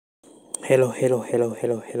Hello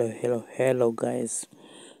guys.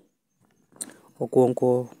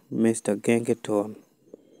 Okwongo Mr. Gengeton,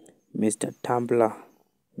 Mr. Tumblr,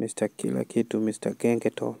 Mr. Kila kitu, Mr.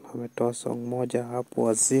 Gengeton ametoa song moja hapo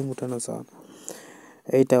wazimu tena sana.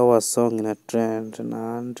 8 hours song ina trend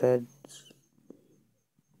na 100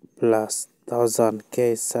 plus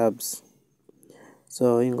 1000k subs.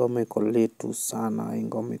 So hii ngoma iko lit tu sana, hii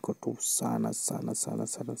ngoma iko tu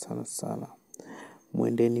sana.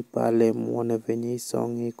 Mwendeni pale muone venye hii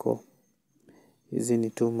song iko. Hizi ni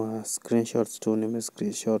tu ma screenshots tu, nime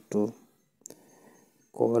screenshot tu.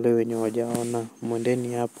 Kwa wale wenye hawajaona,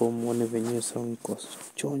 mwendeni hapo muone venye song iko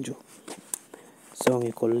chonjo. Song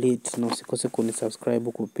iko lit, na usikose kunisubscribe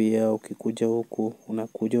huku pia. Ukikuja huku,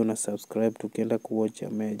 unakuja unasubscribe tukienda kuwatch ya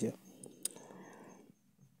Mejja.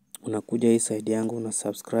 Unakuja hii side yangu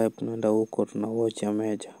unasubscribe, tunaenda huko tunawatch ya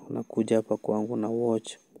Mejja. Unakuja hapa kwangu na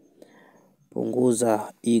watch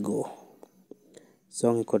Punguza Ego.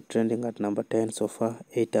 Song iko trending at number 10 so far,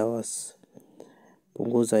 8 hours.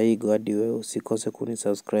 Punguza ego hadi wewe usikose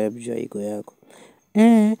kunisubscribe juu ya ego yako.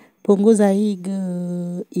 Punguza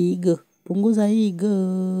ego. Punguza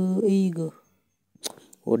ego.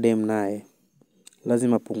 Odem naye.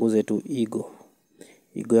 Lazima punguze tu ego.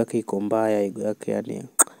 Ego yake iko mbaya, ego yake yani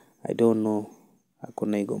I don't know.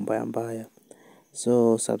 Hakuna ego mbaya.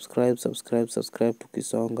 So subscribe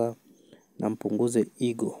tukisonga na mpunguze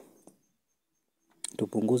ego.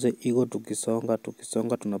 Tupunguze ego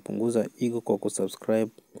tukisonga tunapunguza ego kwa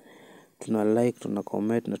kusubscribe. Tuna like, tuna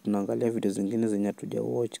comment na tunaangalia video zingine zenye hatuja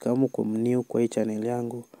watch. Kama uko new kwa hii channel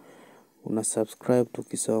yangu, una subscribe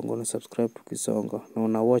tukisonga na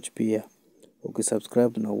una watch pia.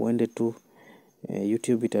 Ukisubscribe na uende tu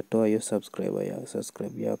YouTube itatoa hiyo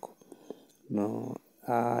subscribe yako. No,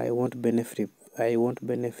 I won't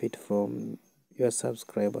benefit from your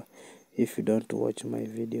subscriber if you don't watch my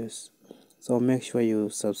videos. So make sure you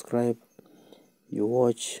subscribe, you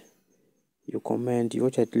watch, you comment, you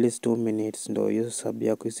watch at least 2 minutes ndo hiyo sub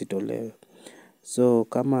yako isitolewe. So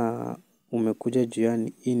kama umekuja juu ya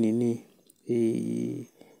hii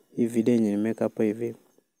video yenye nimeweka hapa hivi,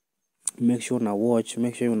 make sure una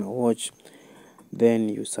watch, then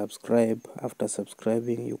you subscribe. After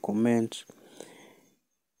subscribing you comment.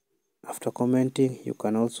 After commenting you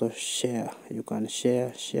can also share. You can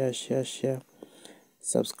share.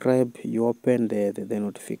 Subscribe, you open the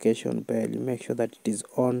notification bell, you make sure that it is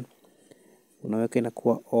on. Unaweka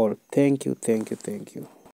inakuwa all. Thank you.